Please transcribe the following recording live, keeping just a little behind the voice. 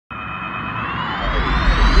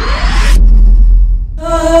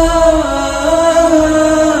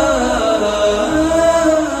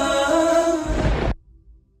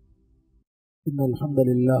الحمد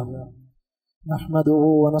لله نحمده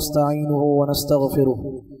ونستعينه ونستغفره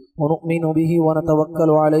ونؤمن به ونتوكل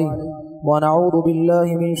عليه ونعوذ بالله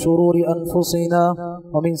من شرور أنفسنا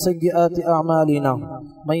ومن سيئات أعمالنا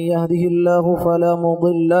من يهده الله فلا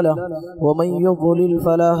مضل له ومن يضلل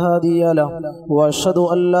فلا هادي له وأشهد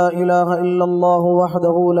أن لا إله إلا الله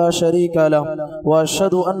وحده لا شريك له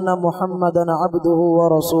وأشهد أن محمدا عبده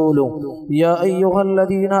ورسوله يا أيها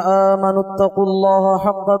الذين آمنوا اتقوا الله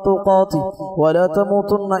حق تقاته ولا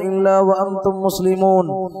تموتن إلا وأنتم مسلمون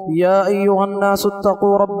يا أيها الناس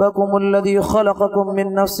اتقوا ربكم الذي خلقكم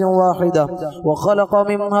من نفس واحدة وخلق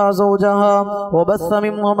منها زوجها وبث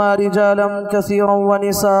منهما رجالا كثيرا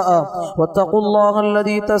ونساء واتقوا الله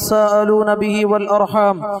الذي تساءلون به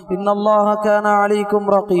والأرحام إن الله كان عليكم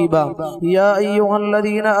رقيبا يا أيها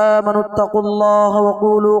الذين آمنوا اتقوا الله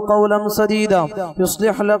وقولوا قولا سديدا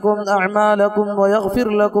يصلح لكم أعمالكم ويغفر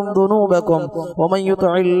لكم ذنوبكم ومن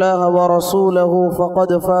يطع الله ورسوله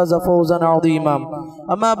فقد فاز فوزا عظيما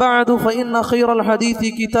أما بعد فإن خير الحديث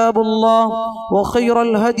كتاب الله وخير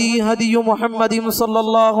الهدي هدي محمد صلى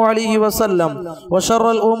الله عليه وسلم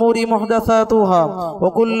وشر الأمور محدثاتها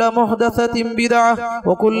وكل محدثة بدعة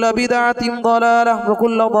وكل بدعة ضلالة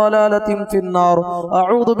وكل ضلالة في النار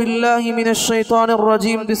أعوذ بالله من الشيطان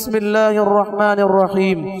الرجيم بسم الله الرحمن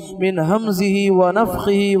الرحيم من همزه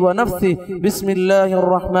ونفخه ونفثه بسم الله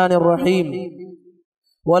الرحمن الرحيم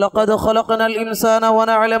وَلَقَدْ خَلَقْنَا الْإِنسَانَ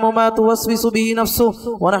وَنَعْلَمُ مَا تُوَسْوِسُ بِهِ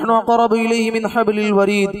نَفْسُهُ وَنَحْنُ أَقْرَبُ إِلَيْهِ مِنْ حَبْلِ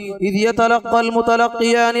الْوَرِيدِ إِذْ يَتَلَقَّى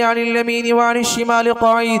الْمُتَلَقِّيَانِ عَنِ الْيَمِينِ وَعَنِ الشِّمَالِ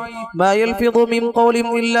قَعِيدٌ مَا يَلْفِظُ مِنْ قَوْلٍ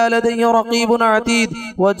إِلَّا لَدَيْهِ رَقِيبٌ عَتِيدٌ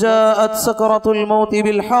وَجَاءَتْ سَكْرَةُ الْمَوْتِ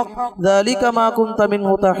بِالْحَقِّ ذَلِكَ مَا كُنْتَ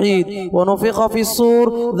مِنْهُ تَحِيدُ وَنُفِخَ فِي الصُّورِ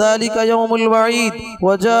ذَلِكَ يَوْمُ الْوَعِيدِ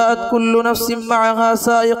وَجَاءَتْ كُلُّ نَفْسٍ مَعَهَا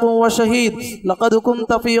سَائِقٌ وَشَهِيدٌ لَقَدْ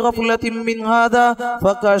كُنْتَ فِي غَفْلَةٍ مِنْ هَذَا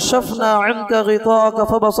فَكَشَفْنَا عَنْكَ غِطَاءَكَ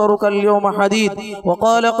فَبَصَرُكَ اليوم حديد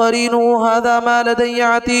وقال قرينه هذا ما لدي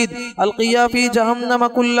عتيد القيا في جهنم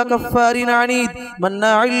كل كفار عنيد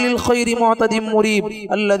مناع للخير معتد مريب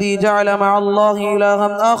الذي جعل مع الله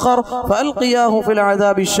إلها آخر فألقياه في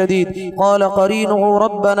العذاب الشديد قال قرينه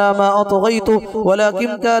ربنا ما أطغيته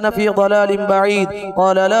ولكن كان في ضلال بعيد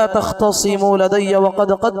قال لا تختصموا لدي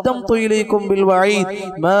وقد قدمت إليكم بالوعيد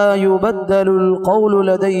ما يبدل القول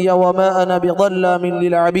لدي وما أنا بظلام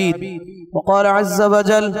للعبيد وقال عز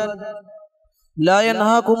وجل لا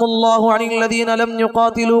ينهاكم الله عن الذين لم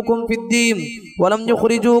يقاتلوكم في الدين ولم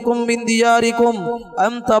يخرجوكم من دياركم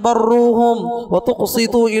أن تبروهم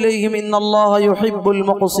وتقسطوا إليهم إن الله يحب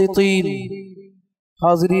المقسطين.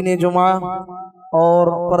 حاضرین جمعہ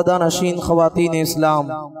اور پردہ نشین خواتین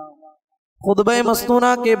اسلام، خطبہ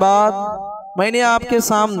مستونہ کے بعد میں نے آپ کے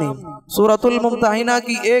سامنے سورۃ الممتحنہ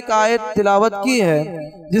کی ایک آیت تلاوت کی ہے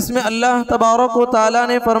جس میں اللہ تبارک و تعالیٰ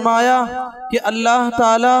نے فرمایا کہ اللہ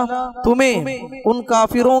تعالیٰ تمہیں ان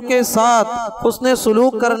کافروں کے ساتھ حسن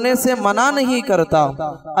سلوک کرنے سے منع نہیں کرتا،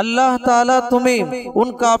 اللہ تعالیٰ تمہیں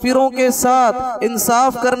ان کافروں کے ساتھ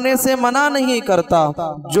انصاف کرنے سے منع نہیں کرتا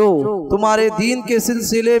جو تمہارے دین کے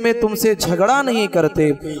سلسلے میں تم سے جھگڑا نہیں کرتے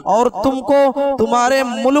اور تم کو تمہارے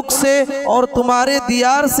ملک سے اور تمہارے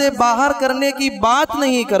دیار سے باہر کرنے کی بات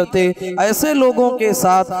نہیں کرتے. ایسے لوگوں کے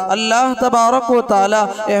ساتھ اللہ تبارک و تعالیٰ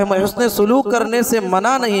حسن سلوک کرنے سے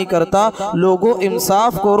منع نہیں کرتا. لوگوں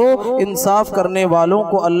انصاف کرو، انصاف کرنے والوں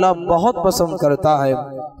کو اللہ بہت پسند کرتا ہے.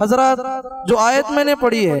 حضرات، جو آیت میں نے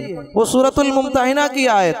پڑھی ہے وہ سورۃ الممتحنہ کی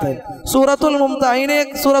آیت ہے. سورۃ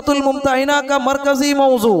الممتحنہ کا مرکزی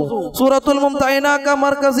موضوع، سورۃ الممتحنہ کا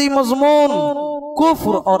مرکزی مضمون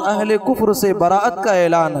کفر اور اہل کفر سے براءت کا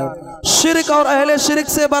اعلان ہے، شرک اور اہل شرک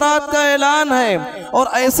سے براءت کا اعلان ہے. اور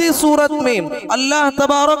ایسی صورت میں اللہ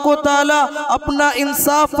تبارک و تعالی اپنا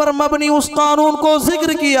انصاف پر مبنی اس قانون کو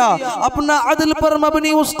ذکر کیا، اپنا عدل پر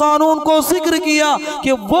مبنی اس قانون کو ذکر کیا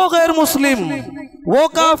کہ وہ غیر مسلم، وہ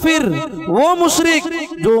کافر، وہ مشرک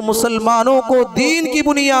جو مسلمانوں کو دین کی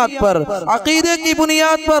بنیاد پر، عقیدے کی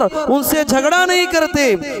بنیاد پر ان سے جھگڑا نہیں کرتے،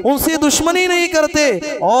 ان سے دشمنی نہیں کرتے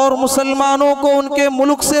اور مسلمانوں کو ان کے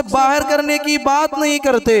ملک سے باہر کرنے کی بات نہیں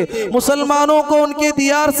کرتے، مسلمانوں کو ان کے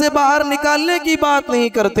دیار سے باہر نکالنے کی بات نہیں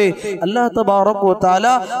کرتے. اللہ تبارک و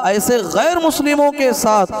تعالی ایسے غیر مسلموں کے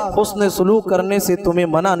ساتھ حسن سلوک کرنے سے تمہیں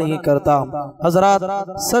منع نہیں کرتا. حضرات،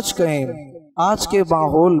 سچ کہیں آج کے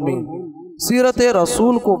ماحول میں سیرت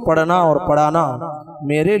رسول کو پڑھنا اور پڑھانا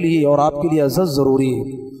میرے لیے اور آپ کے لیے عزت ضروری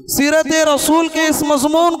ہے. سیرت رسول کے اس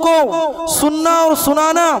مضمون کو سننا اور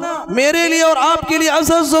سنانا میرے لیے اور آپ کے لیے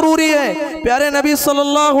عزت ضروری ہے. پیارے نبی صلی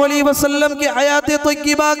اللہ علیہ وسلم کے حیات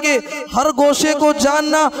طیبہ کے ہر گوشے کو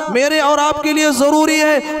جاننا میرے اور آپ کے لیے ضروری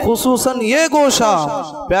ہے، خصوصاً یہ گوشہ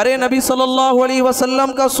پیارے نبی صلی اللہ علیہ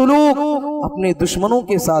وسلم کا سلوک اپنے دشمنوں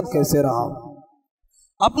کے ساتھ کیسے رہا،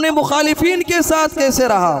 اپنے مخالفین کے ساتھ کیسے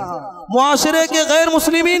رہا، معاشرے کے غیر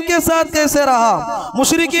مسلمین کے ساتھ کیسے رہا،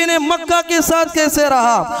 مشرکین مکہ کے ساتھ کیسے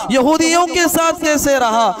رہا، یہودیوں کے ساتھ کیسے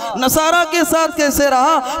رہا، نصارہ کے ساتھ کیسے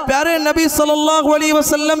رہا، پیارے نبی صلی اللہ علیہ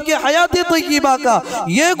وسلم کے حیات طیبہ کا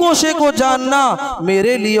یہ گوشے کو جاننا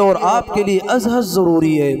میرے لیے اور آپ کے لیے ازحد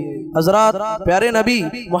ضروری ہے۔ حضرات، پیارے نبی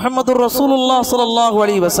محمد الرسول اللہ صلی اللہ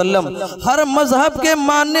علیہ وسلم ہر مذہب کے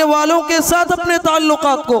ماننے والوں کے ساتھ اپنے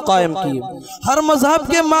تعلقات کو قائم کیے، ہر مذہب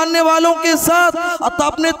کے ماننے والوں کے ساتھ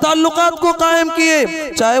اپنے تعلقات کو قائم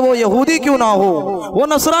کیے، چاہے وہ یہودی کیوں نہ ہو، وہ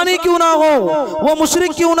نصرانی کیوں نہ ہو، وہ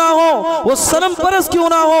مشرک کیوں نہ ہو، وہ صنم پرست کیوں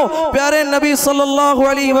نہ ہو، پیارے نبی صلی اللہ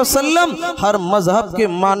علیہ وسلم ہر مذہب کے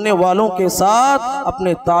ماننے والوں کے ساتھ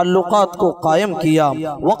اپنے تعلقات کو قائم کیا۔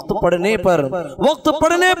 وقت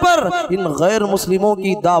پڑنے پر ان غیر مسلموں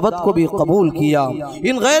کی دعوت کو بھی قبول کیا،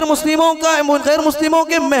 ان غیر مسلموں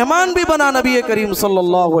کے مہمان بھی بنا نبی کریم صلی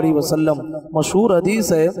اللہ علیہ وسلم۔ مشہور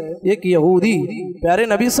حدیث ہے، ایک یہودی پیارے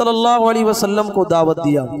نبی صلی اللہ علیہ وسلم کو دعوت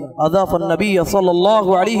دیا، اضاف النبی صلی اللہ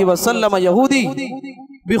علیہ وسلم یہودی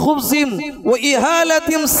بخبز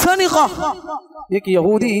وإہالة سنقہ۔ ایک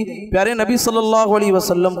یہودی پیارے نبی صلی اللہ علیہ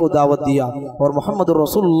وسلم کو دعوت دیا اور محمد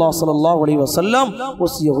رسول اللہ صلی اللہ علیہ وسلم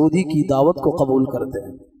اس یہودی کی دعوت کو قبول کرتے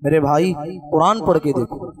ہیں۔ میرے بھائی، قرآن پڑھ کے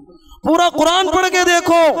دیکھو، پورا قرآن پڑھ کے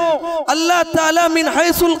دیکھو، اللہ تعالیٰ من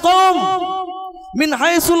حیث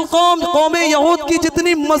القوم قوم یہود کی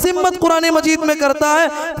جتنی مذمت قرآن مجید میں کرتا ہے،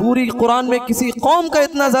 پوری قرآن میں کسی قوم کا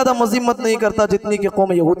اتنا زیادہ مذمت نہیں کرتا جتنی کہ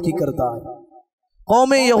قوم یہود کی کرتا ہے۔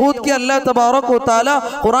 قوم یہود کے اللہ تبارک و تعالیٰ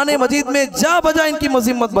قرآن مجید میں جا بجا ان کی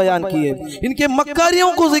مذمت بیان کی ہے، ان کے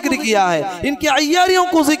مکاریوں کو ذکر کیا ہے، ان کے عیاریوں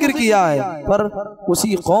کو ذکر کیا ہے، پر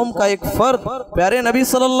اسی قوم کا ایک فرد پیارے نبی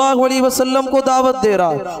صلی اللہ علیہ وسلم کو دعوت دے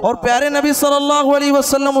رہا ہے اور پیارے نبی صلی اللہ علیہ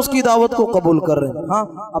وسلم اس کی دعوت کو قبول کر رہے ہیں۔ ہاں،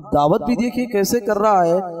 اب دعوت بھی دیکھیے کیسے کر رہا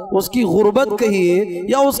ہے، اس کی غربت کہیے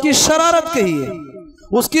یا اس کی شرارت کہیے،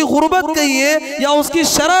 اس کی غربت کہیے یا اس کی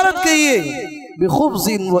شرارت کہیے، بخبز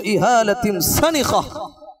وإہالة سنقہ،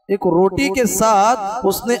 ایک روٹی کے ساتھ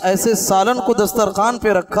اس نے ایسے سالن کو دسترخوان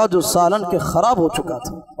پہ رکھا جو سالن کے خراب ہو چکا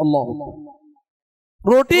تھا۔ اللہ اکبر،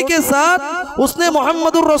 روٹی کے ساتھ اس نے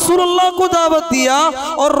محمد الرسول اللہ کو دعوت دیا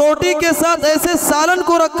اور روٹی کے ساتھ ایسے سالن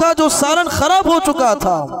کو رکھا جو سالن خراب ہو چکا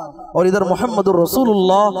تھا۔ اور ادھر محمد الرسول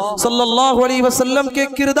اللہ صلی اللہ علیہ وسلم کے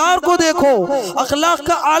کردار کو دیکھو، اخلاق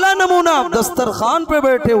کا اعلیٰ نمونہ، دسترخوان پہ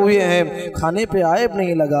بیٹھے ہوئے ہیں، کھانے پہ عیب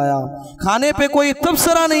نہیں لگایا، کھانے پہ کوئی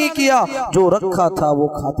تبصرہ نہیں کیا، جو رکھا تھا وہ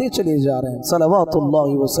کھاتے چلے جا رہے ہیں۔ صلوات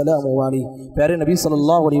اللہ وسلم علیہ، پیارے نبی صلی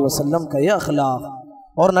اللہ علیہ وسلم کا یہ اخلاق۔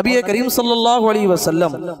 اور نبی کریم صلی اللہ علیہ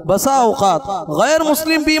وسلم بسا اوقات غیر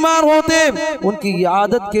مسلم بیمار ہوتے، ان کی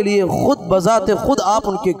عیادت کے لیے خود بذات خود آپ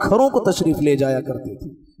ان کے گھروں کو تشریف لے جایا کرتے تھے۔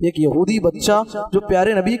 ایک یہودی بچہ جو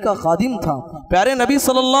پیارے نبی کا خادم تھا، پیارے نبی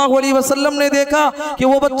صلی اللہ علیہ وسلم نے دیکھا کہ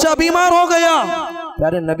وہ بچہ بیمار ہو گیا،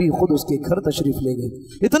 پیارے نبی خود اس کے گھر تشریف لے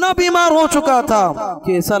گئے۔ اتنا بیمار ہو چکا تھا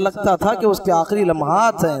کہ ایسا لگتا تھا کہ اس کے آخری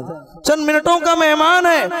لمحات ہیں، چند منٹوں کا مہمان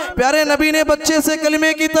ہے۔ پیارے نبی نے بچے سے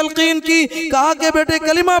کلمے کی تلقین کی، کہا کہ بیٹے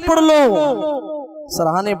کلمہ پڑھ لو۔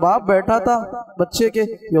 سرحانے باپ بیٹھا تھا، بچے کے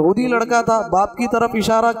یہودی لڑکا تھا، باپ کی طرف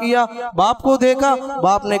اشارہ کیا، باپ کو دیکھا،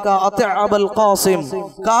 باپ نے کہا اطع ابا القاسم،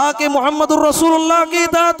 کہا کہ محمد الرسول اللہ کی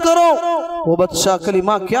اطاعت کرو۔ وہ بچہ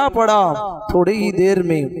کلمہ کیا پڑھا، تھوڑی ہی دیر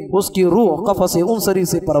میں اس کی روح قفس انصری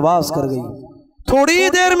سے پرواز کر گئی، تھوڑی ہی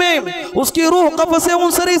دیر میں اس کی روح قفس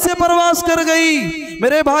انصری سے پرواز کر گئی۔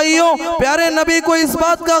 میرے بھائیوں، پیارے نبی کو اس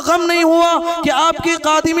بات کا غم نہیں ہوا کہ آپ کی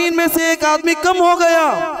خادمین میں سے ایک آدمی کم ہو گیا،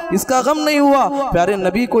 اس کا غم نہیں ہوا۔ پیارے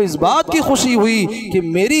نبی کو اس بات کی خوشی ہوئی کہ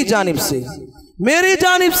میری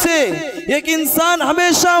جانب سے ایک انسان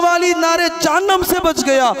ہمیشہ والی نارے جہنم سے بچ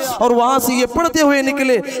گیا، اور وہاں سے یہ پڑھتے ہوئے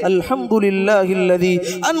نکلے الحمدللہ الذی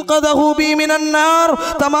انقذہ بی من النار،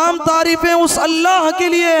 تمام تعریفیں اس اللہ کے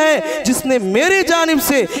لیے ہیں جس نے میری جانب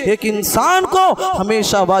سے ایک انسان کو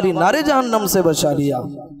ہمیشہ والی نارے جہنم سے بچا لیا۔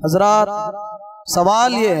 حضرات،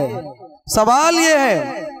 سوال یہ ہے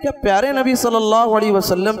کہ پیارے نبی صلی اللہ علیہ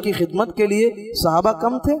وسلم کی خدمت کے لیے صحابہ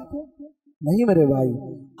کم تھے؟ نہیں میرے بھائی،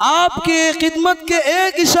 آپ کی خدمت کے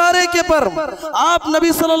ایک اشارے کے پر، آپ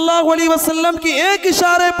نبی صلی اللہ علیہ وسلم کی ایک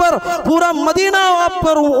اشارے پر پورا مدینہ آپ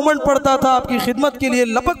پر امنڈ پڑتا تھا، آپ کی خدمت کے لیے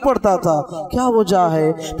لپک پڑتا تھا۔ کیا وجہ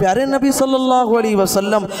ہے؟ پیارے نبی صلی اللہ علیہ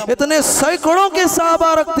وسلم اتنے سینکڑوں کے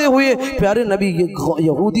صحابہ رکھتے ہوئے پیارے نبی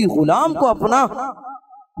یہودی غلام کو اپنا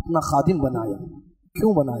خادم بنایا۔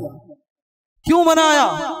 کیوں بنایا؟ کیوں منایا؟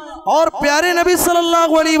 اور پیارے نبی صلی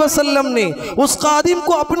اللہ علیہ وسلم نے اس خادم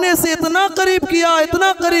کو اپنے سے اتنا قریب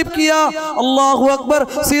کیا، اللہ اکبر۔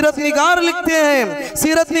 سیرت نگار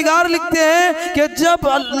لکھتے ہیں کہ جب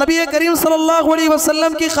نبی کریم صلی اللہ علیہ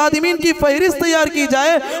وسلم کی خادمین کی فہرست تیار کی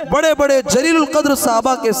جائے، بڑے بڑے جلیل القدر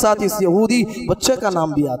صحابہ کے ساتھ اس یہودی بچے کا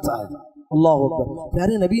نام بھی آتا ہے۔ اللہ اکبر۔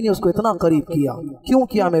 پیارے نبی نے اس کو اتنا قریب کیا، کیوں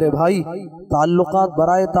کیا میرے بھائی؟ تعلقات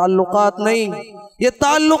برائے تعلقات نہیں، یہ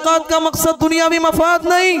تعلقات کا مقصد دنیاوی مفاد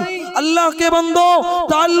نہیں، اللہ کے بندو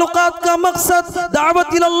تعلقات کا مقصد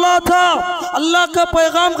دعوت اللہ تھا، اللہ کا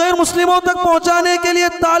پیغام غیر مسلموں تک پہنچانے کے لیے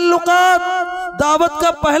تعلقات دعوت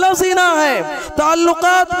کا پہلا سینہ ہے،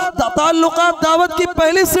 تعلقات دعوت کی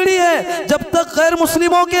پہلی سیڑھی ہے۔ جب تک غیر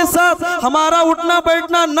مسلموں کے ساتھ ہمارا اٹھنا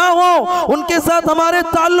بیٹھنا نہ ہو، ان کے ساتھ ہمارے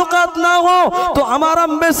تعلقات نہ ہو، تو ہمارا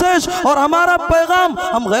میسج اور ہمارا پیغام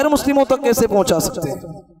ہم غیر مسلموں تک کیسے پہنچا سکتے ہیں؟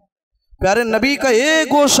 پیارے نبی کا یہ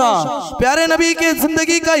گوشہ، پیارے نبی کے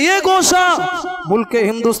زندگی کا یہ گوشہ ملک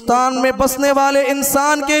ہندوستان میں بسنے والے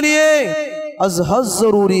انسان کے لیے ازحد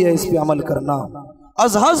ضروری ہے، اس پہ عمل کرنا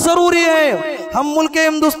ازحد ضروری ہے۔ ہم ملک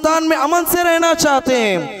ہندوستان میں امن سے رہنا چاہتے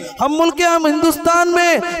ہیں، ہم ملک ہندوستان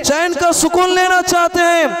میں چین کا سکون لینا چاہتے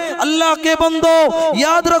ہیں۔ اللہ کے بندو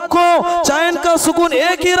یاد رکھو، چین کا سکون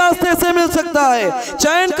ایک ہی راستے سے مل سکتا ہے،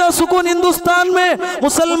 چین کا سکون ہندوستان میں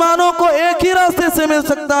مسلمانوں کو ایک ہی راستے سے مل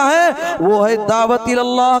سکتا ہے، وہ ہے دعوت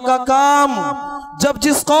اللہ کا کام۔ جب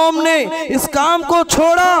جس قوم نے اس کام کو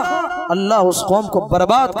چھوڑا، اللہ اس قوم کو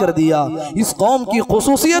برباد کر دیا۔ اس قوم کی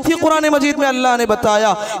خصوصیت ہی قرآن مجید میں اللہ نے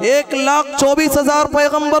بتایا۔ 1,24,000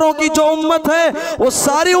 پیغمبروں کی جو امت ہے، وہ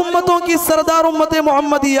ساری امتوں کی سردار امت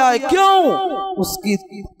محمدیہ ہے۔ کیوں؟ اس کی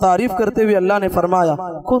تعریف کرتے ہوئے اللہ نے فرمایا،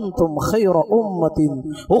 کنتم خیر امت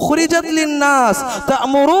اخرجت للناس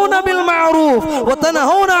تأمرون بالمعروف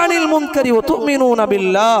وتنہون عن المنکر وتؤمنون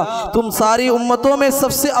باللہ۔ تم ساری امتوں میں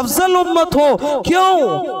سب سے افضل امت ہو۔ کیوں؟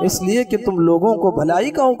 اس لیے کہ تم لوگوں کو بھلائی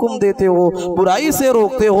کا حکم دیتے ہو، برائی سے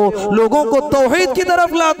روکتے ہو، لوگوں کو توحید کی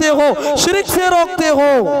طرف لاتے ہو، شرک سے روکتے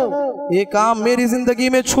ہو۔ یہ کام میری زندگی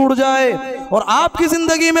میں چھوٹ جائے اور آپ کی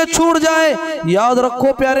زندگی میں چھوٹ جائے، یاد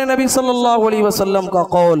رکھو پیارے نبی صلی اللہ علیہ وسلم کا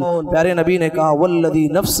قول۔ پیارے نبی نے کہا، والذی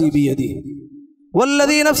نفسی بیدی،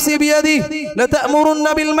 والذی نفسی بیدی لتأمرن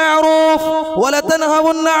بالمعروف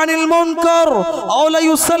ولتنہون عن المنکر او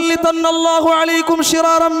لیسلطن اللہ علیکم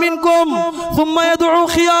شرارا منکم ثم يدعو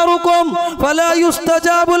خیارکم فلا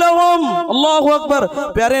يستجاب لهم۔ اللہ اکبر۔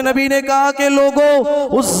 پیارے نبی نے کہا کہ لوگوں،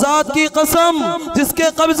 اس ذات کی قسم جس کے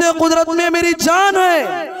قبضے قدرت میں میری جان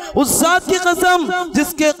ہے، اس ذات کی قسم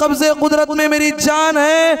جس کے قبضے قدرت میں میری جان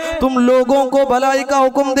ہے، تم لوگوں کو بھلائی کا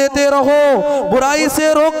حکم دیتے رہو، برائی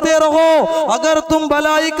سے روکتے رہو۔ اگر تم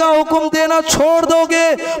بھلائی کا حکم دینا چھوڑ دو گے،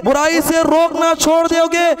 برائی سے روکنا چھوڑ دو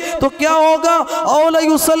گے، تو کیا ہوگا؟ او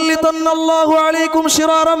لیسلطن اللہ علیکم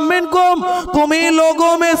شرارا منکم، تمہیں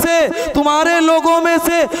لوگوں میں سے، تمہارے لوگوں میں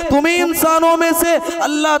سے، تمہیں انسانوں میں سے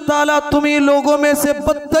اللہ تعالیٰ تمہیں لوگوں میں سے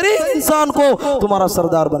بدترین انسان کو تمہارا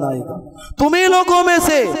سردار بنائے گا، تمہیں لوگوں میں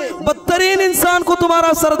سے بدترین انسان کو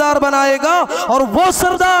تمہارا سردار بنائے گا، اور وہ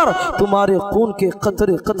سردار تمہارے خون کے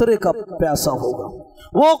قطرے قطرے کا پیاسا ہوگا۔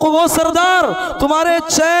 وہ سردار تمہارے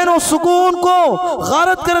چین و سکون کو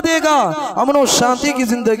غارت کر دے گا، امن و شانتی کی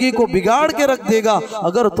زندگی کو بگاڑ کے رکھ دے گا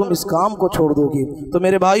اگر تم اس کام کو چھوڑ دو گے۔ تو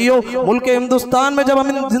میرے بھائیوں، ملک ہندوستان میں جب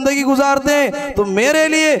ہم زندگی گزارتے ہیں تو میرے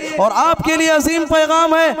لیے اور آپ کے لیے عظیم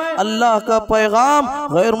پیغام ہے، اللہ کا پیغام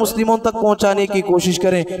غیر مسلموں تک پہنچانے کی کوشش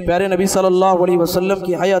کریں۔ پیارے نبی صلی اللہ علیہ وسلم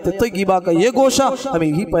کی حیات طیبہ کا یہ گوشہ ہمیں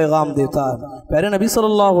ہی پیغام دیتا ہے۔ پیارے نبی صلی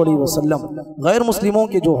اللہ علیہ وسلم غیر مسلموں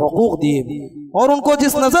کے جو حقوق دیے اور ان کو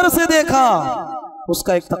جس نظر سے دیکھا، اس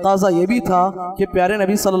کا ایک تقاضا یہ بھی تھا کہ پیارے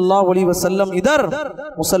نبی صلی اللہ علیہ وسلم ادھر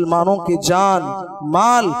مسلمانوں کی جان،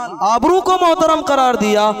 مال، آبرو کو محترم قرار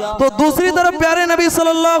دیا، تو دوسری طرف پیارے نبی صلی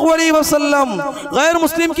اللہ علیہ وسلم غیر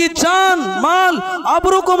مسلم کی جان، مال،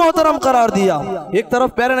 آبرو کو محترم قرار دیا۔ ایک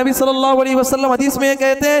طرف پیارے نبی صلی اللہ علیہ وسلم حدیث میں یہ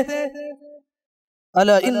کہتے ہیں،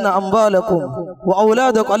 الا ان اموالکم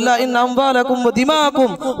واولادکم، الا ان اموالکم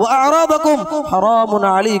ودماءکم واعراضکم حرام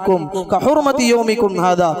علیکم کحرمت یومکم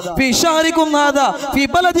ھذا فی شہرکم ھذا فی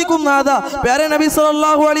بلدکم ھذا۔ پیارے نبی صلی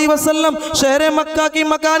اللہ علیہ وسلم شہر مکہ کی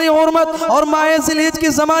مکانی حرمت اور ماہ ذی الحجہ کی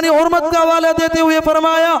زمانی حرمت کا حوالہ دیتے ہوئے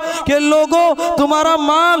فرمایا کہ لوگوں، تمہارا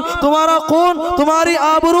مال، تمہارا خون، تمہاری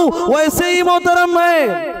آبرو ویسے ہی محترم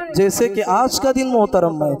ہے جیسے کہ آج کا دن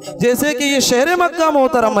محترم ہے، جیسے کہ یہ شہر مکہ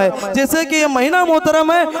محترم ہے، جیسے کہ یہ مہینہ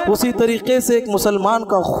محترم ہے، اسی طریقے سے ایک مسلمان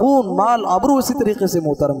کا خون، مال، آبرو اسی طریقے سے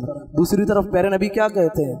محترم ہے۔ دوسری طرف پیارے نبی کیا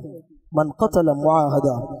کہتے ہیں؟ من قتل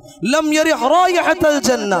معاہدا لم یرح رائحۃ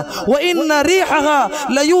الجنہ وان ریحها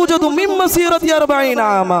لیوجد من مسیرۃ 40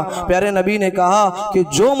 عاما۔ پیارے نبی نے کہا کہ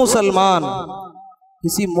جو مسلمان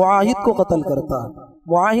کسی معاہد کو قتل کرتا ہے.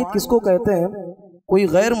 معاہد کس کو کہتے ہیں؟ کوئی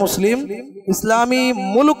غیر مسلم اسلامی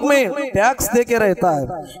ملک میں ٹیکس دے کے رہتا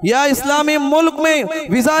ہے یا اسلامی ملک میں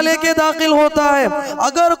ویزا لے کے داخل ہوتا ہے.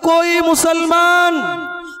 اگر کوئی مسلمان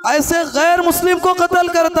ایسے غیر مسلم کو قتل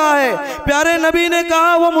کرتا ہے، پیارے نبی نے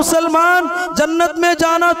کہا وہ مسلمان جنت میں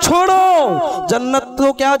جانا چھوڑو، جنت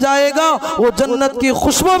تو کیا جائے گا، وہ جنت کی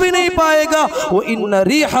خوشبو بھی نہیں پائے گا. وَإِنَّ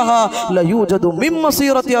رِيحَهَا لَيُوجَدُ مِن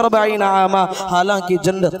مَّصِيرَةِ 40 عَامًا. حالانکہ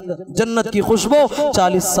جنت کی خوشبو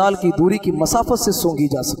 40 سال کی دوری کی مسافت سے سونگھی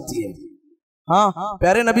جا سکتی ہے. ہاں،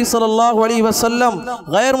 پیارے نبی صلی اللہ علیہ وسلم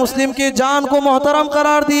غیر مسلم کی جان کو محترم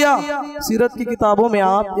قرار دیا. سیرت کی کتابوں میں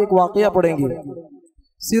آپ ایک واقعہ پڑھیں گے،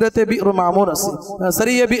 سیرت بئر معونہ سے،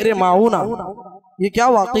 سریہ بئر معونہ. یہ کیا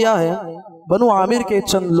واقعہ ہے؟ بنو عامر کے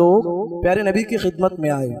چند لوگ پیارے نبی کی خدمت میں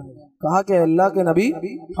آئے، کہا کہ اللہ کے نبی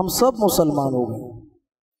ہم سب مسلمان ہو گئے،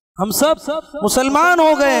 ہم سب مسلمان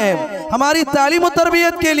ہو گئے ہیں، ہماری تعلیم و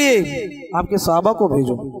تربیت کے لیے آپ کے صحابہ کو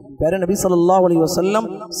بھیجو. پیارے نبی صلی اللہ علیہ وسلم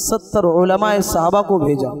 70 علماء صحابہ کو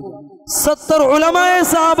بھیجا، 70 علماء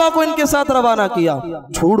صحابہ کو ان کے ساتھ روانہ کیا.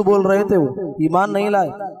 جھوٹ بول رہے تھے، وہ ایمان نہیں لائے.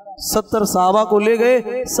 70 صحابہ کو لے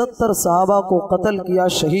گئے، 70 صحابہ کو قتل کیا،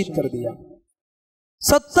 شہید کر دیا.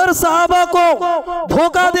 70 صحابہ کو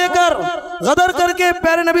دھوکہ دے کر، غدر کر کے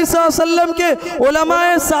پیارے نبی صلی اللہ علیہ وسلم کے علماء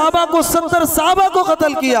صحابہ کو 70 صحابہ کو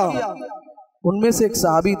قتل کیا. ان میں سے ایک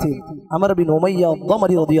صحابی تھے عمر بن امیہ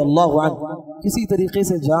الضمری رضی اللہ عنہ. کسی طریقے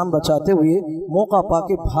سے جان بچاتے ہوئے موقع پا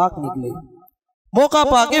کے بھاگ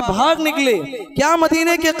نکلے. کیا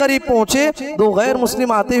مدینے کے قریب پہنچے، 2 غیر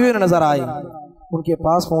مسلم آتے ہوئے نظر آئے. ان کے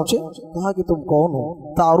پاس پہنچے، کہا کہ تم کون ہو؟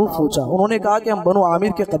 تعارف پوچھا. انہوں نے کہا کہ ہم بنو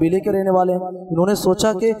عامر کے قبیلے کے رہنے والے ہیں. انہوں نے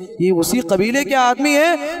سوچا کہ یہ اسی قبیلے کے آدمی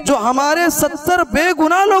ہیں جو ہمارے 70 بے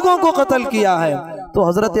گناہ لوگوں کو قتل کیا ہے. تو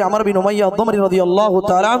حضرت عمر بن امیہ الضمری رضی اللہ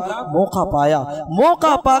تعالیٰ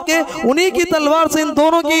موقع پا کے انہی کی تلوار سے ان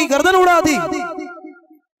دونوں کی گردن اڑا دی.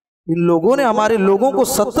 ان لوگوں نے ہمارے لوگوں کو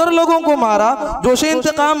 70 لوگوں کو مارا، جوش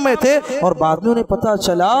انتقام میں تھے، اور بعد میں انہیں پتا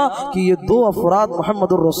چلا کہ یہ 2 افراد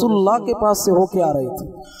محمد الرسول اللہ کے پاس سے ہو کے آ رہے تھے،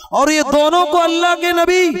 اور یہ دونوں کو اللہ کے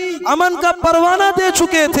نبی امن کا پروانہ دے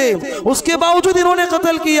چکے تھے. اس کے باوجود انہوں نے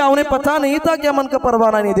قتل کیا. انہیں پتا نہیں تھا کہ امن کا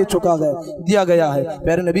پروانہ نہیں دیا گیا ہے.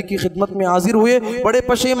 پیارے نبی کی خدمت میں حاضر ہوئے، بڑے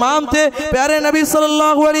پشیمان تھے. پیارے نبی صلی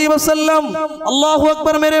اللہ علیہ وسلم، اللہ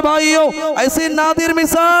اکبر میرے بھائیوں، ایسی نادر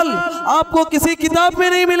مثال آپ کو کسی کتاب میں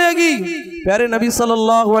نہیں ملے گی. پیارے نبی صلی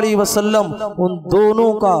اللہ علیہ وسلم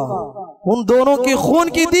ان دونوں کی خون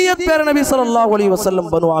کی دیت پیارے نبی صلی اللہ علیہ وسلم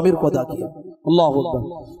بنو عامر کو ادا کیا. اللہ اکبر.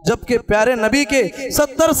 جبکہ پیارے نبی کے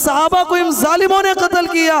 70 صحابہ کو ان ظالموں نے قتل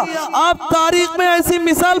کیا. آپ تاریخ میں ایسی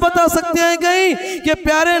مثال بتا سکتے ہیں کہیں کہ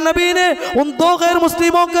پیارے نبی نے ان 2 غیر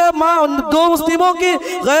مسلموں کے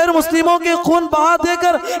غیر مسلموں کے خون بہا دے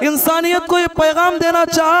کر انسانیت کو یہ پیغام دینا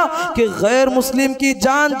چاہا کہ غیر مسلم کی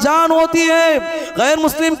جان ہوتی ہے، غیر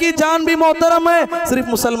مسلم کی جان بھی محترم ہے، صرف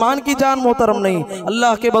مسلمان کی جان محترم نہیں.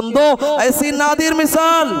 اللہ کے بندو، ایسی نادر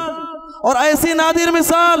مثال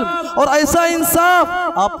اور ایسا انصاف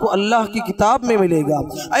آپ کو اللہ کی کتاب میں ملے گا.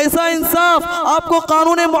 ایسا انصاف آپ کو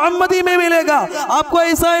قانون محمدی میں ملے گا. آپ کو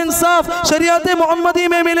ایسا انصاف شریعت محمدی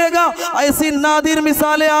میں ملے گا. ایسی نادر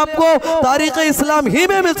مثالیں آپ کو تاریخ اسلام ہی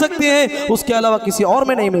میں مل سکتی ہیں، اس کے علاوہ کسی اور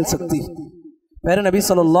میں نہیں مل سکتی. پیارے نبی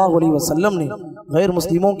صلی اللہ علیہ وسلم نے غیر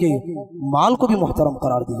مسلموں کے مال کو بھی محترم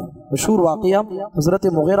قرار دیا. مشہور واقعہ، حضرت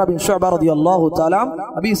مغیرہ بن شعبہ رضی اللہ تعالیٰ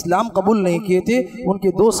ابھی اسلام قبول نہیں کیے تھے. ان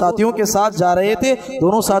کے 2 ساتھیوں کے ساتھ جا رہے تھے،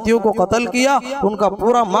 دونوں ساتھیوں کو قتل کیا. ان کا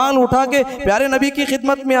پورا مال اٹھا کے پیارے نبی کی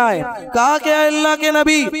خدمت میں آئے، کہا کہ اے اللہ کے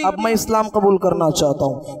نبی، اب میں اسلام قبول کرنا چاہتا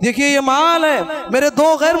ہوں. دیکھیے یہ مال ہے، میرے 2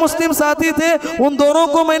 غیر مسلم ساتھی تھے، ان دونوں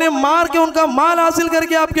کو میں نے مار کے ان کا مال حاصل کر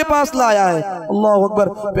کے آپ کے پاس لایا ہے. اللہ اکبر.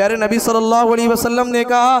 پیارے نبی صلی اللہ علیہ وسلم نے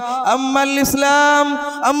کہا اما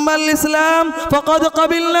الاسلام فقد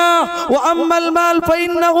قبلنا واما المال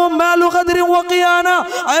فانه مال غدر وقیانہ.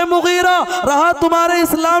 اے مغیرہ، رہا تمہارے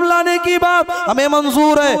اسلام لانے کی بات ہمیں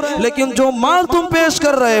منظور ہے، لیکن جو مال تم پیش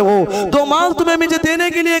کر رہے ہو، جو مال تمہیں مجھے دینے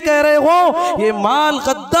کے لیے کہہ رہے ہو، یہ مال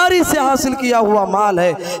غداری سے حاصل کیا ہوا مال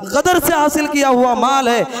ہے، غدر سے حاصل کیا ہوا مال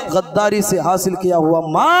ہے. غداری سے حاصل کیا ہوا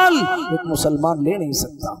مال ایک مسلمان لے نہیں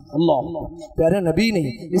سکتا. اللہ. پیارے نبی نے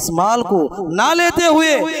اس مال کو نہ لیتے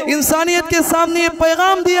ہوئے انسانیت کے سامنے یہ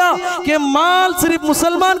پیغام دیا کہ مال صرف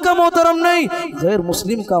مسلمان کا محترم نہیں، غیر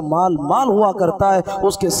مسلم کا مال ہوا کرتا ہے.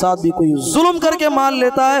 اس کے ساتھ بھی کوئی ظلم کر کے مال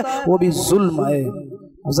لیتا ہے، وہ بھی ظلم ہے.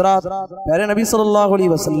 حضرات، پیارے نبی صلی اللہ علیہ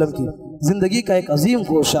وسلم کی زندگی کا ایک عظیم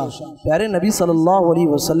گوشہ، پیارے نبی صلی اللہ علیہ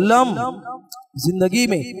وسلم زندگی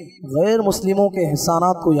میں غیر مسلموں کے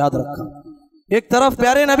احسانات کو یاد رکھا. ایک طرف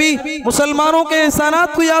پیارے نبی مسلمانوں کے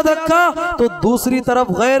احسانات کو یاد رکھا تو دوسری طرف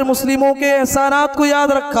غیر مسلموں کے احسانات کو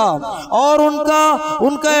یاد رکھا اور ان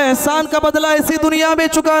کا احسان کا بدلہ اسی دنیا میں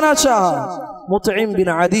چکانا چاہا۔ مطعم بن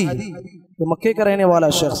عدی مکے کا رہنے والا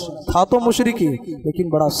شخص تھا تو مشرکی لیکن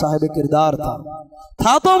بڑا صاحب کردار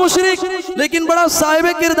تھا تو مشرک لیکن بڑا صاحب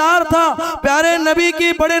کردار تھا۔ پیارے نبی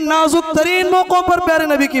کی بڑے نازک ترین موقعوں پر پیارے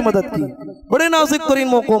نبی کی مدد کی، بڑے نازک ترین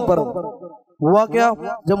موقعوں پر۔ ہوا کیا،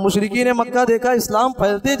 جب مشرکین مکہ دیکھا اسلام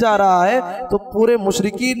پھیلتے جا رہا ہے تو پورے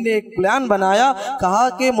مشرکین نے ایک پلان بنایا، کہا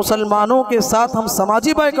کہ مسلمانوں کے ساتھ ہم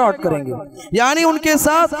سماجی بائیکاٹ کریں گے، یعنی ان کے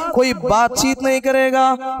ساتھ کوئی بات چیت نہیں کرے گا،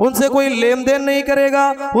 ان سے کوئی لین دین نہیں کرے گا،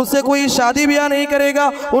 ان سے کوئی شادی بیاہ نہیں کرے گا،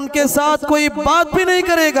 ان کے ساتھ کوئی بات بھی نہیں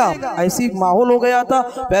کرے گا۔ ایسی ماحول ہو گیا تھا۔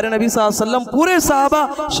 پیارے نبی صلی اللہ علیہ وسلم پورے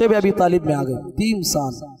صحابہ شیب ابی طالب میں آ گئے۔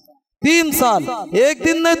 3 سال، ایک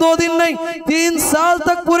دن نہیں، 2 دن نہیں، 3 سال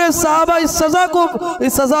تک پورے صحابہ اس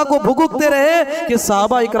سزا کو بھگتتے رہے کہ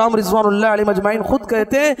صحابہ اکرام رضوان اللہ علیہ مجمعین خود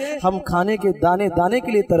کہتے ہیں ہم کھانے کے دانے دانے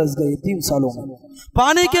کے لیے ترس گئے 3 سالوں میں،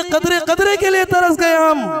 پانی کے قطرے کے لیے ترس گئے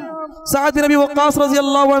ہم۔ سعد بن ابی وقاص رضی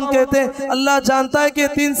اللہ عنہ کہتے ہیں اللہ جانتا ہے کہ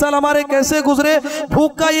 3 سال ہمارے کیسے گزرے۔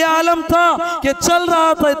 بھوک کا یہ عالم تھا کہ چل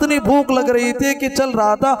رہا تھا، اتنی بھوک لگ رہی تھی کہ چل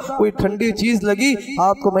رہا تھا، کوئی ٹھنڈی چیز لگی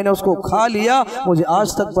ہاتھ کو، میں نے اس کو کھا لیا، مجھے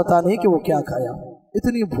آج تک پتا نہیں کہ وہ کیا کھایا،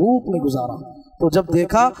 اتنی بھوک میں گزارا۔ تو جب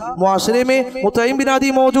دیکھا معاشرے میں مطعم بن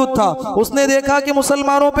عدی موجود تھا، اس نے دیکھا کہ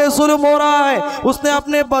مسلمانوں پہ ظلم ہو رہا ہے، اس نے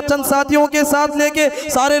اپنے چند ساتھیوں کے ساتھ لے کے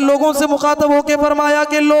سارے لوگوں سے مخاطب ہو کے فرمایا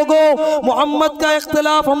کہ لوگوں، محمد کا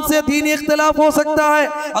اختلاف ہم سے دینی اختلاف ہو سکتا ہے،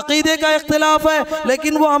 عقیدے کا اختلاف ہے،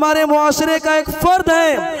 لیکن وہ ہمارے معاشرے کا ایک فرد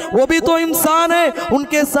ہے، وہ بھی تو انسان ہے، ان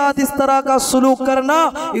کے ساتھ اس طرح کا سلوک کرنا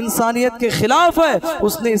انسانیت کے خلاف ہے۔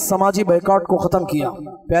 اس نے اس سماجی بائیکاٹ کو ختم کیا۔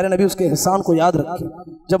 پیارے نبی اس کے احسان کو یاد رکھے۔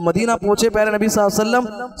 جب مدینہ پہنچے پیارے نبی صلی اللہ علیہ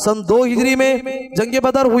وسلم سن 2 ہجری میں جنگ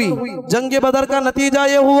بدر ہوئی۔ جنگ بدر کا نتیجہ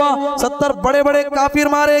یہ ہوا 70 بڑے بڑے کافر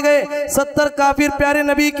مارے گئے۔ 70 کافر پیارے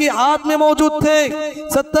نبی کی ہاتھ میں موجود تھے،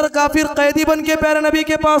 70 کافر قیدی بن کے پیارے نبی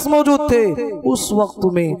کے پاس موجود تھے۔ اس وقت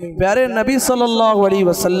میں پیارے نبی صلی اللہ علیہ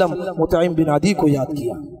وسلم مطعم بن عدی کو یاد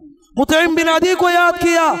کیا، مطعم بن عدی کو یاد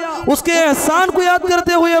کیا، اس کے احسان کو یاد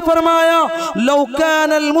کرتے ہوئے فرمایا لو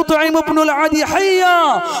كان المطعم ابن العدی حیا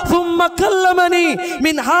ثم کلمنی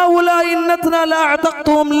من هؤلاء النتنا لا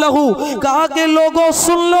اعتقتهم له۔ کہا کہ لوگوں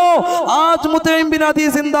سن لو، آج مطعم بن عدی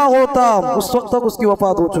زندہ ہوتا، اس وقت تک اس کی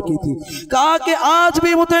وفات ہو چکی تھی، کہا کہ آج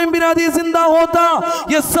بھی مطعم بن عدی زندہ ہوتا،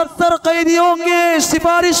 یہ 70 قیدیوں کے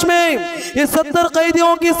سفارش میں، یہ 70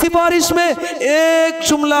 قیدیوں کی سفارش میں ایک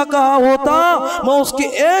جملہ کہا ہوتا، میں اس کی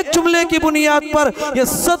ایک جملے کی بنیاد پر یہ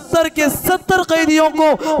 70 کے 70 قیدیوں کو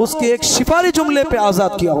اس کے ایک شفاری جملے پہ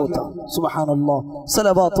آزاد کیا ہوتا۔ سبحان اللہ،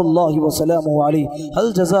 صلوات اللہ وسلامہ علیہ،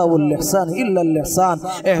 هل جزاء الاحسان الا الاحسان۔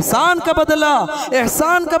 احسان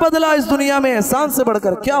کا بدلہ اس دنیا میں احسان سے بڑھ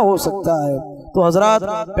کر کیا ہو سکتا ہے؟ تو حضرات،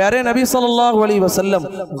 پیارے نبی صلی اللہ علیہ وسلم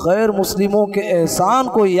غیر مسلموں کے احسان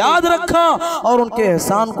کو یاد رکھا اور ان کے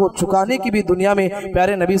احسان کو چکانے کی بھی دنیا میں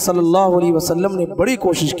پیارے نبی صلی اللہ علیہ وسلم نے بڑی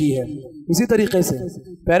کوشش کی ہے۔ اسی طریقے سے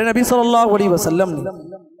پیارے نبی صلی اللہ علیہ وسلم نے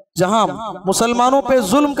جہاں مسلمانوں پہ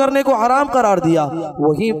ظلم کرنے کو حرام قرار دیا،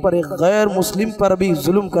 وہیں پر ایک غیر مسلم پر بھی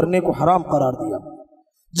ظلم کرنے کو حرام قرار دیا۔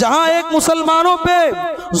 جہاں ایک مسلمانوں پہ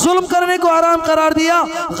ظلم کرنے کو حرام قرار دیا،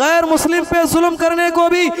 غیر مسلم پہ ظلم کرنے کو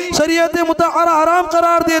بھی شریعت مطہرہ حرام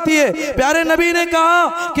قرار دیتی ہے۔ پیارے نبی نے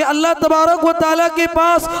کہا کہ اللہ تبارک و تعالیٰ کے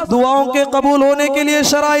پاس دعاؤں کے قبول ہونے کے لیے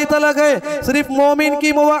شرائط الگ ہے، صرف مومن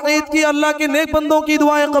کی، موحد کی، اللہ کے نیک بندوں کی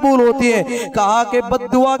دعائیں قبول ہوتی ہیں۔ کہا کہ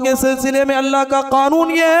بد دعا کے سلسلے میں اللہ کا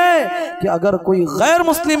قانون یہ ہے کہ اگر کوئی غیر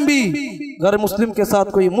مسلم کے ساتھ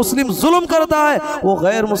کوئی مسلم ظلم کرتا ہے، وہ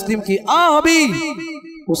غیر مسلم کی آہ بھی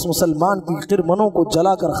اس مسلمان کی قربانوں کو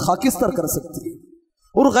جلا کر خاکستر کر سکتی ہے،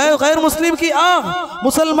 اور غیر مسلم کی آہ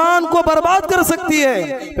مسلمان کو برباد کر سکتی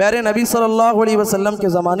ہے۔ پیارے نبی صلی اللہ علیہ وسلم کے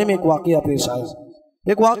زمانے میں ایک واقعہ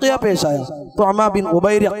پیش آیا، تو عمہ بن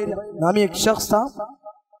عبیرق نامی ایک شخص تھا،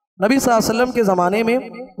 نبی صلی اللہ علیہ وسلم کے زمانے میں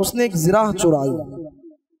اس نے ایک زراح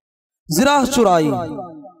چرائی۔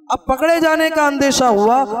 اب پکڑے جانے کا اندیشہ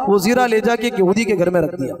ہوا، وہ زیرہ لے جا کے ایک یہودی کے گھر میں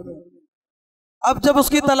رکھ دیا۔ اب جب اس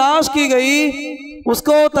کی تلاش کی گئی، اس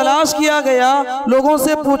کو تلاش کیا گیا، لوگوں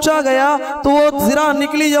سے پوچھا گیا، تو وہ زرہ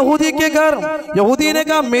نکلی یہودی کے گھر۔ یہودی نے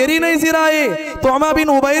کہا میری نہیں زرہ ہے، طعمہ بن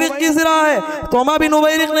عبیرق کی زرہ ہے۔ طعمہ بن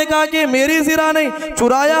عبیرق نے کہا کہ میری زرہ نہیں،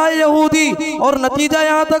 چرایا ہے یہودی۔ اور نتیجہ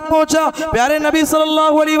یہاں تک پہنچا، پیارے نبی صلی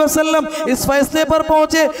اللہ علیہ وسلم اس فیصلے پر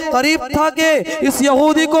پہنچے، قریب تھا کہ اس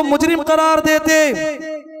یہودی کو مجرم قرار دیتے،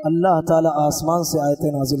 اللہ تعالیٰ آسمان سے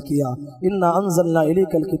آیتیں نازل کیا، اِنَّا أَنزَلْنَا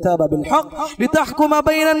إِلَيْكَ الْكِتَابَ بِالْحَقِّ لِتَحْكُمَ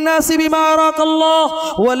بَيْنَ النَّاسِ بِمَا أَرَاكَ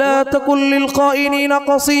اللَّهُ وَلَا تَكُنْ لِلْخَائِنِينَ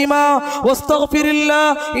خَصِيمًا وَاسْتَغْفِرِ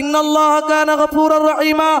اللَّهَ إِنَّ اللَّهَ كَانَ غَفُورًا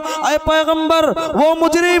رَحِيمًا۔ اے پیغمبر، وہ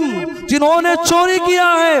مجرم جنہوں نے چوری کیا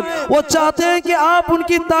ہے وہ چاہتے ہیں کہ آپ ان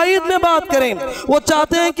کی تائید میں بات کریں، وہ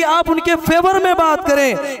چاہتے ہیں کہ آپ ان کے فیور میں بات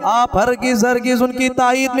کریں، آپ ہرگز ان کی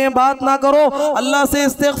تائید میں بات نہ کرو، اللہ سے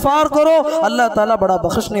استغفار کرو، اللہ تعالیٰ بڑا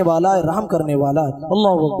بخشنے والا ہے، رحم کرنے والا ہے۔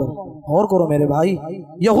 اللہ اکبر۔ اور کرو میرے بھائی،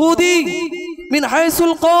 یہودی من حیث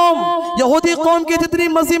القوم، یہودی قوم کی جتنی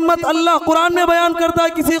مذمت اللہ قرآن میں بیان کرتا ہے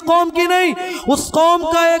کسی قوم کی نہیں، اس قوم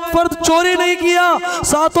کا ایک فرد چوری نہیں کیا،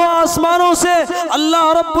 ساتوں آسمانوں سے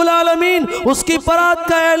اللہ رب العالمین اس کی برات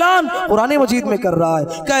کا اعلان قرآن مجید میں کر رہا ہے،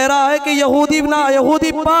 کہہ رہا ہے کہ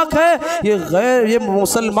یہودی پاک ہے، یہ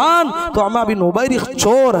مسلمان تو عمہ بن عبیرخ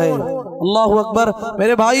چور ہے۔ اللہ اکبر۔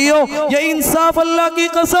 میرے بھائیوں، یہ انصاف اللہ کی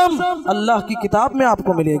قسم اللہ کی کتاب میں آپ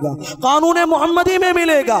کو ملے گا، قانون محمدی میں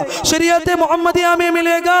ملے گا، شریعت محمدیہ میں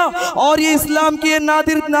ملے گا، اور یہ اسلام کی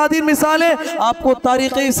نادر مثالیں آپ کو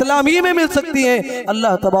تاریخ اسلامی میں مل سکتی ہیں۔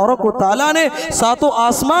 اللہ تبارک و تعالیٰ نے ساتوں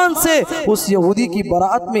آسمان سے اس یہودی کی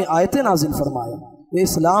براءت میں آیتیں نازل فرمایا۔ یہ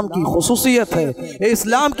اسلام کی خصوصیت ہے، یہ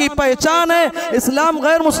اسلام کی پہچان ہے، اسلام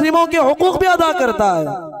غیر مسلموں کے حقوق بھی ادا کرتا ہے۔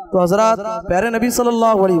 تو حضرات، پیارے نبی صلی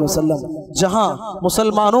اللہ علیہ وسلم جہاں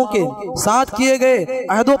مسلمانوں کے ساتھ کیے گئے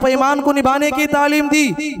عہد و پیمان کو نبھانے کی تعلیم دی،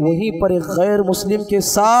 وہیں پر ایک غیر مسلم کے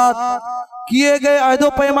ساتھ کیے گئے عہد و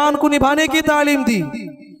پیمان کو نبھانے کی تعلیم دی،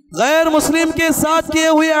 غیر مسلم کے ساتھ کیے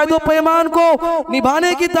ہوئے عہد و پیمان کو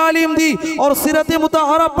نبھانے کی تعلیم دی۔ اور سیرت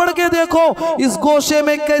مطہرہ پڑھ کے دیکھو اس گوشے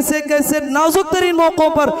میں کیسے کیسے نازک ترین موقعوں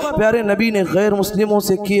پر پیارے نبی نے غیر مسلموں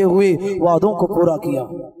سے کیے ہوئے وعدوں کو پورا کیا۔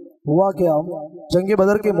 ہوا کیا، جنگ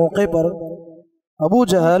بدر کے موقع پر ابو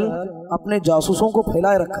جہل اپنے جاسوسوں کو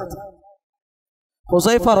پھیلائے رکھا تھا۔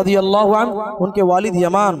 حذیفہ رضی اللہ عنہ، ان کے والد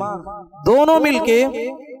یمان، دونوں مل کے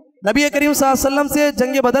نبی کریم صلی اللہ علیہ وسلم سے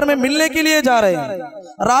جنگ بدر میں ملنے کے لیے جا رہے ہیں۔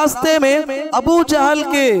 راستے میں ابو جہل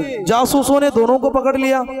کے جاسوسوں نے دونوں کو پکڑ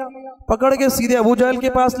لیا، پکڑ کے سیدھے ابو جہل کے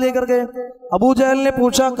پاس لے کر گئے۔ ابو جہل نے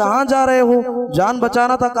پوچھا کہاں جا رہے ہو؟ جان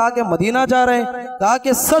بچانا تھا، کہا کہ مدینہ جا رہے ہیں۔ کہا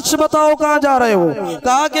کہ سچ بتاؤ کہاں جا رہے ہو؟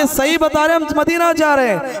 کہا کہ صحیح بتا رہے ہم مدینہ جا رہے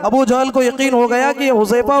ہیں۔ ابو جہل کو یقین ہو گیا کہ یہ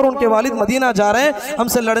حذیفہ اور ان کے والد مدینہ جا رہے ہیں، ہم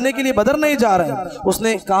سے لڑنے کے لیے بدر نہیں جا رہے ہیں۔ اس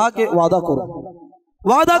نے کہا کہ وعدہ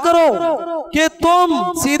کرو کہ تم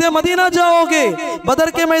سیدھے مدینہ جاؤ گے، بدر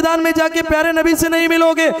کے میدان میں جا کے پیارے نبی سے نہیں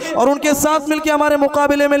ملو گے اور ان کے ساتھ مل کے ہمارے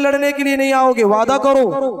مقابلے میں لڑنے کے لیے نہیں آؤ گے، وعدہ کرو۔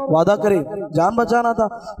 وعدہ کرے، جان بچانا تھا۔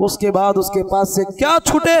 اس کے بعد اس کے پاس سے کیا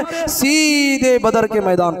چھوٹے، سیدھے بدر کے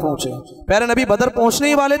میدان پہنچے۔ پیارے نبی بدر پہنچنے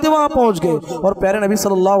ہی والے تھے، وہاں پہنچ گئے اور پیارے نبی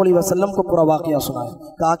صلی اللہ علیہ وسلم کو پورا واقعہ سنایا۔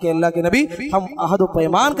 کہا کہ اللہ کے نبی ہم عہد و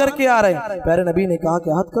پیمان کر کے آ رہے ہیں۔ پیارے نبی نے کہا کہ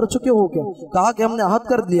عہد کر چکے ہو کیا؟ کہا کہ ہم نے عہد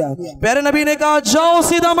کر دیا ہے۔ پیارے نبی نے کہا جاؤ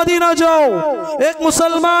سیدھا مدینہ جاؤ، ایک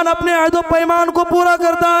مسلمان اپنے عہد و پیمان کو پورا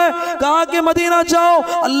کرتا ہے، کہا کہ مدینہ جاؤ،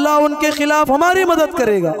 اللہ ان کے خلاف ہماری مدد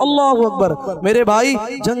کرے گا۔ اللہ اکبر۔ میرے بھائی،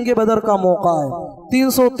 جنگ بدر کا موقع ہے،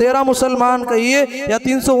 313 مسلمان کہیے یا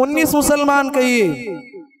 319 مسلمان کہیے،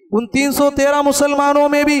 ان 313 مسلمانوں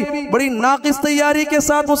میں بھی بڑی ناقص تیاری کے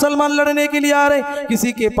ساتھ مسلمان لڑنے کے لیے آ رہے ہیں۔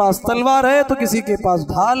 کسی کے پاس تلوار ہے تو کسی کے پاس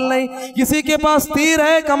ڈھال نہیں، کسی کے پاس تیر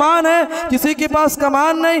ہے، کمان ہے، کسی کے پاس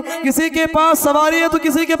کمان نہیں، کسی کے پاس سواری ہے تو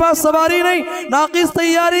کسی کے پاس سواری نہیں۔ ناقص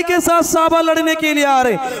تیاری کے ساتھ صحابہ لڑنے کے لیے آ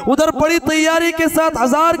رہے ہیں۔ ادھر بڑی تیاری کے ساتھ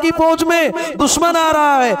 1000 کی فوج میں دشمن آ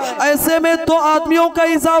رہا ہے۔ ایسے میں 2 آدمیوں کا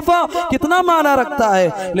اضافہ کتنا معنی رکھتا ہے؟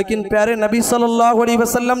 لیکن پیارے نبی صلی اللہ علیہ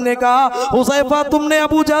وسلم نے کہا حذیفہ تم نے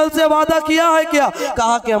ابو جہل سے وعدہ کیا ہے کیا؟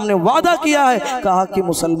 کہا کہ ہم نے وعدہ کیا ہے۔ کہا کہ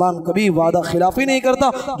مسلمان کبھی وعدہ خلافی نہیں کرتا،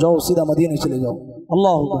 جاؤ سیدھا مدینے چلے جاؤ۔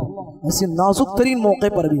 اللہ اکبر۔ ایسے نازک ترین موقع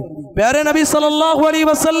پر بھی پیارے نبی صلی اللہ علیہ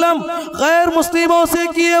وسلم غیر مسلموں سے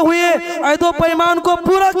کیے ہوئے عہد و پیمان کو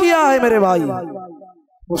پورا کیا ہے۔ میرے بھائی،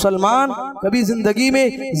 مسلمان کبھی زندگی میں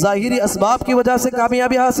ظاہری اسباب کی وجہ سے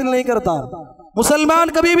کامیابی حاصل نہیں کرتا۔ مسلمان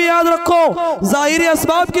کبھی بھی یاد رکھو، ظاہری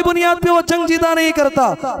اسباب کی بنیاد پہ وہ جنگ جیتا نہیں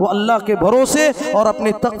کرتا، وہ اللہ کے بھروسے اور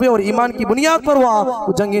اپنے تقوی اور ایمان کی بنیاد پر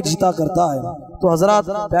وہ جنگیں جیتا کرتا ہے۔ تو حضرات،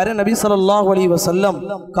 پیارے نبی صلی اللہ علیہ وسلم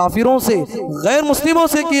کافروں سے، غیر مسلموں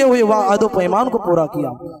سے کیے ہوئے عہد و پیمان کو پورا کیا۔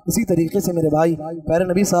 اسی طریقے سے میرے بھائی،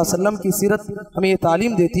 پیارے نبی صلی اللہ علیہ وسلم کی سیرت ہمیں یہ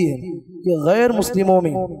تعلیم دیتی ہے کہ غیر مسلموں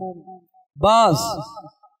میں بعض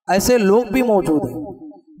ایسے لوگ بھی موجود ہیں،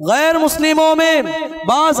 غیر مسلموں میں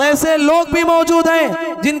بعض ایسے لوگ بھی موجود ہیں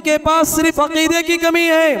جن کے پاس صرف عقیدے کی کمی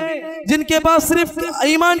ہے، جن کے پاس صرف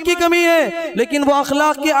ایمان کی کمی ہے، لیکن وہ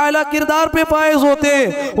اخلاق کے اعلیٰ کردار پہ فائز ہوتے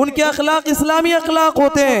ہیں، ان کے اخلاق اسلامی اخلاق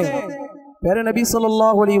ہوتے ہیں۔ پیارے نبی صلی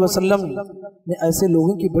اللہ علیہ وسلم نے ایسے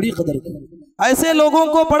لوگوں کی بڑی قدر کی، ایسے لوگوں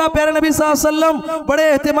کو بڑا پیارے نبی صلی اللہ علیہ وسلم بڑے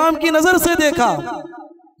اہتمام کی نظر سے دیکھا۔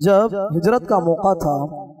 جب ہجرت کا موقع تھا،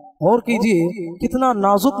 اور کیجئے کتنا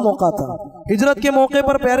نازک موقع تھا، ہجرت کے موقع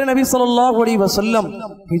پر پیارے نبی صلی اللہ علیہ وسلم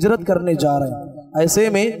ہجرت کرنے جا رہے ہیں۔ ایسے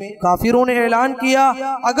میں کافروں نے اعلان کیا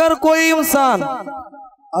اگر کوئی انسان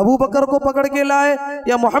ابو بکر کو پکڑ کے لائے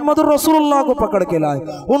یا محمد الرسول اللہ کو پکڑ کے لائے،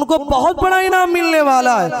 ان کو بہت بڑا انعام ملنے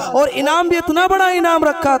والا ہے، اور انعام بھی اتنا بڑا انعام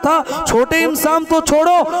رکھا تھا، چھوٹے انسان تو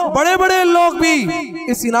چھوڑو، بڑے بڑے لوگ بھی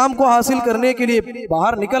اس انعام کو حاصل کرنے کے لیے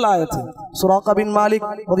باہر نکل آئے تھے۔ سراقہ بن مالک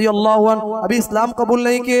رضی اللہ عنہ ابھی اسلام قبول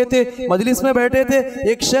نہیں کیے تھے، مجلس میں بیٹھے تھے،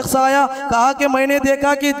 ایک شخص آیا، کہا کہ میں نے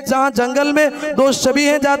دیکھا کہ جہاں جنگل میں دو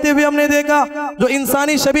شبیہیں جاتے ہوئے ہم نے دیکھا، جو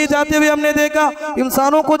انسانی شبیہ جاتے ہوئے ہم نے دیکھا،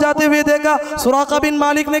 انسانوں کو جاتے ہوئے دیکھا۔ سراقہ بن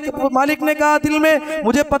مالک نے کہا دل میں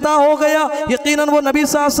مجھے پتا ہو گیا یقیناً وہ نبی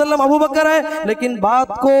صلی اللہ علیہ وسلم ابو بکر ہے، لیکن بات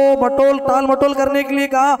کو ٹال مٹول کرنے کے لیے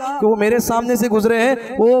کہا کہ وہ میرے سامنے سے گزرے ہیں،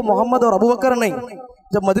 وہ محمد اور ابو بکر نہیں۔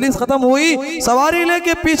 جب مجلس ختم ہوئی سواری لے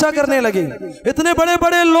کے پیچھا کرنے لگے، اتنے بڑے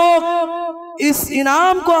بڑے لوگ اس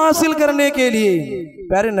انعام کو حاصل کرنے کے لیے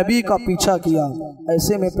پیارے نبی کا پیچھا کیا۔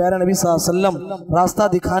 ایسے میں پیارے نبی صلی اللہ علیہ وسلم راستہ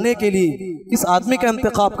دکھانے کے لیے اس آدمی کا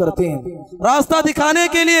انتخاب کرتے ہیں، راستہ دکھانے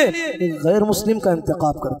کے لیے ایک غیر مسلم کا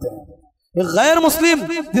انتخاب کرتے ہیں، ایک غیر مسلم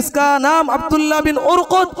جس کا نام عبداللہ بن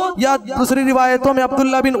ارقد یا دوسری روایتوں میں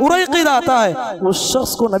عبداللہ بن اریقد آتا ہے۔ اس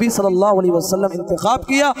شخص کو نبی صلی اللہ علیہ وسلم انتخاب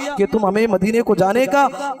کیا کہ تم ہمیں مدینے کو جانے کا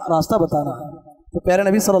راستہ بتانا ہے۔ تو پیارے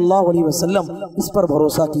نبی صلی اللہ علیہ وسلم اس پر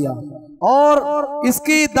بھروسہ کیا اور اس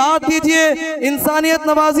کی داد دیجئے انسانیت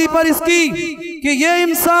نوازی پر اس کی کہ یہ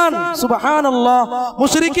انسان سبحان اللہ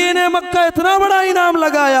مشرکین مکہ اتنا بڑا انعام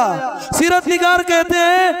لگایا۔ سیرت نگار کہتے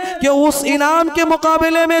ہیں کہ اس انعام کے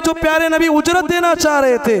مقابلے میں جو پیارے نبی اجرت دینا چاہ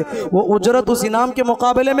رہے تھے، وہ اجرت اس انعام کے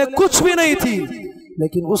مقابلے میں کچھ بھی نہیں تھی،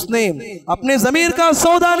 لیکن اس نے اپنے ضمیر کا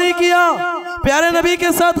سودا نہیں کیا، پیارے نبی کے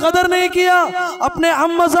ساتھ غدر نہیں کیا، اپنے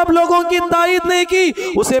ہم مذہب لوگوں کی تائید نہیں کی۔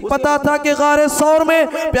 اسے پتا تھا کہ غار ثور میں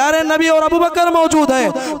پیارے نبی اور ابو بکر موجود ہیں،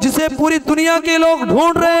 جسے پوری دنیا کے لوگ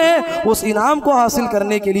ڈھونڈ رہے ہیں اس انعام کو حاصل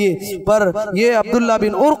کرنے کے لیے، پر یہ عبداللہ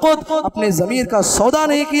بن ارقد اپنے ضمیر کا سودا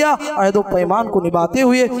نہیں کیا، عہد و پیمان کو نبھاتے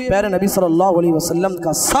ہوئے پیارے نبی صلی اللہ علیہ وسلم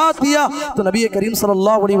کا ساتھ دیا۔ تو نبی کریم صلی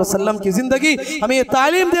اللہ علیہ وسلم کی زندگی ہمیں یہ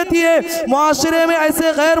تعلیم دیتی ہے معاشرے میں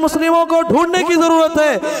ایسے غیر مسلموں کو ڈھونڈنے کی ضرورت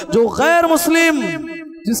ہے جو غیر مسلم،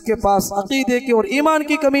 جس کے پاس عقیدے کی اور ایمان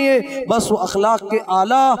کی کمی ہے، بس وہ اخلاق کے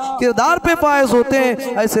اعلیٰ کردار پہ فائز ہوتے ہیں،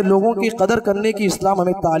 ایسے لوگوں کی قدر کرنے کی اسلام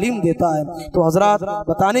ہمیں تعلیم دیتا ہے۔ تو حضرات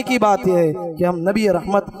بتانے کی بات یہ ہے کہ ہم نبی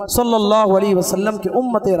رحمت صلی اللہ علیہ وسلم کے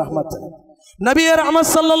امت رحمت ہیں، نبی رحمت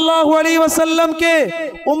صلی اللہ علیہ وسلم کے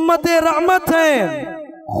امت رحمت ہیں۔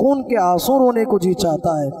 خون کے آنسو رونے کو جی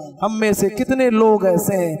چاہتا ہے۔ ہم میں سے کتنے لوگ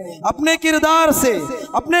ایسے ہیں اپنے کردار سے،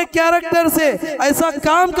 اپنے کیریکٹر سے ایسا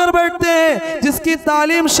کام کر بیٹھتے ہیں جس کی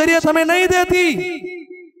تعلیم شریعت ہمیں نہیں دیتی۔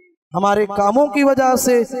 ہمارے کاموں کی وجہ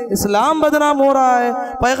سے اسلام بدنام ہو رہا ہے،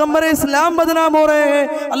 پیغمبر اسلام بدنام ہو رہے ہیں،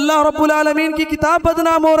 اللہ رب العالمین کی کتاب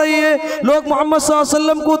بدنام ہو رہی ہے، لوگ محمد صلی اللہ علیہ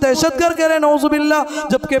وسلم کو دہشت گرد کہہ رہے ہیں نعوذ باللہ،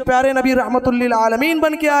 جبکہ پیارے نبی رحمت للعالمین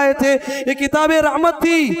بن کے آئے تھے۔ یہ کتاب رحمت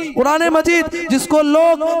تھی قرآن مجید، جس کو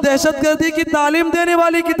لوگ دہشت گردی کی تعلیم دینے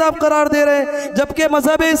والی کتاب قرار دے رہے ہیں، جبکہ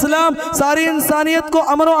مذہب اسلام ساری انسانیت کو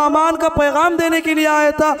امن و امان کا پیغام دینے کے لیے آیا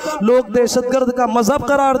تھا، لوگ دہشت گرد کا مذہب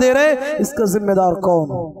قرار دے رہے ہیں۔ اس کا ذمہ دار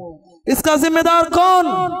کون؟ اس کا ذمہ دار کون؟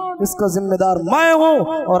 اس کا ذمہ دار میں ہوں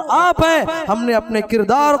اور آپ ہیں۔ ہم نے اپنے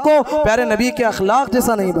کردار کو پیارے نبی کے اخلاق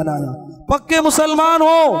جیسا نہیں بنایا۔ پکے مسلمان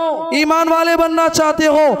ہو، ایمان والے بننا چاہتے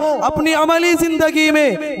ہو، اپنی عملی زندگی میں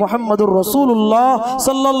محمد الرسول اللہ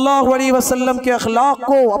صلی اللہ علیہ وسلم کے اخلاق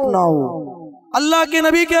کو اپناؤ، اللہ کے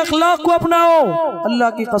نبی کے اخلاق کو اپناؤ۔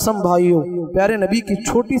 اللہ کی قسم بھائیو، پیارے نبی کی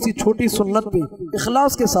چھوٹی سی چھوٹی سنت پہ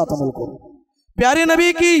اخلاص کے ساتھ عمل کرو، پیارے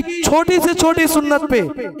نبی کی چھوٹی سے چھوٹی سنت پہ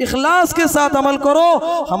اخلاص کے ساتھ عمل کرو،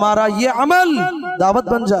 ہمارا یہ عمل دعوت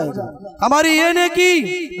بن جائے گا، ہماری یہ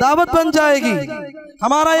نیکی دعوت بن جائے گی،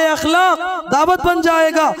 ہمارا یہ اخلاق دعوت بن جائے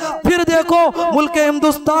گا۔ پھر دیکھو ملک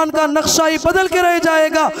ہندوستان کا نقشہ ہی بدل کے رہ جائے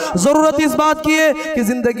گا۔ ضرورت اس بات کی ہے کہ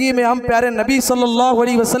زندگی میں ہم پیارے نبی صلی اللہ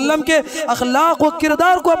علیہ وسلم کے اخلاق و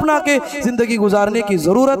کردار کو اپنا کے زندگی گزارنے کی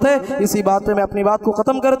ضرورت ہے۔ اسی بات پہ میں اپنی بات کو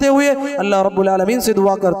ختم کرتے ہوئے اللہ رب العالمین سے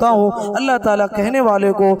دعا کرتا ہوں، اللہ تعالیٰ کہنے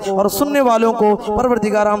والے کو اور سننے والوں کو،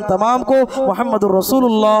 پروردگار ہم تمام کو محمد الرسول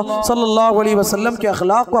اللہ صلی اللہ علیہ وسلم کے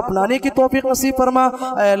اخلاق کو اپنانے کی توفیق نصیب فرما۔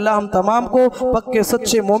 اے اللہ ہم تمام کو پکے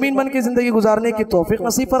سچے مومن بن کے زندگی گزارنے کی توفیق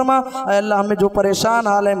نصیب فرما۔ اے اللہ ہمیں جو پریشان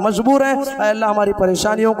حال ہیں، مجبور ہیں، اے اللہ ہماری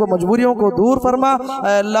پریشانیوں کو، مجبوریوں کو دور فرما۔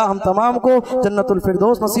 اے اللہ ہم تمام کو جنت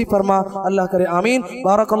الفردوس نصیب فرما۔ اللہ کرے آمین۔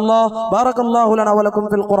 بارک اللہ لنا ولکم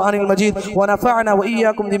فی القرآن المجید ونفعنا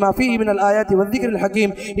وإياكم بما فيه من الآيات والذكر الحكيم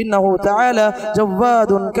إنه تعالى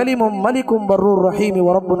جواد كلم ملك بر رحيم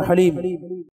ورب حليم۔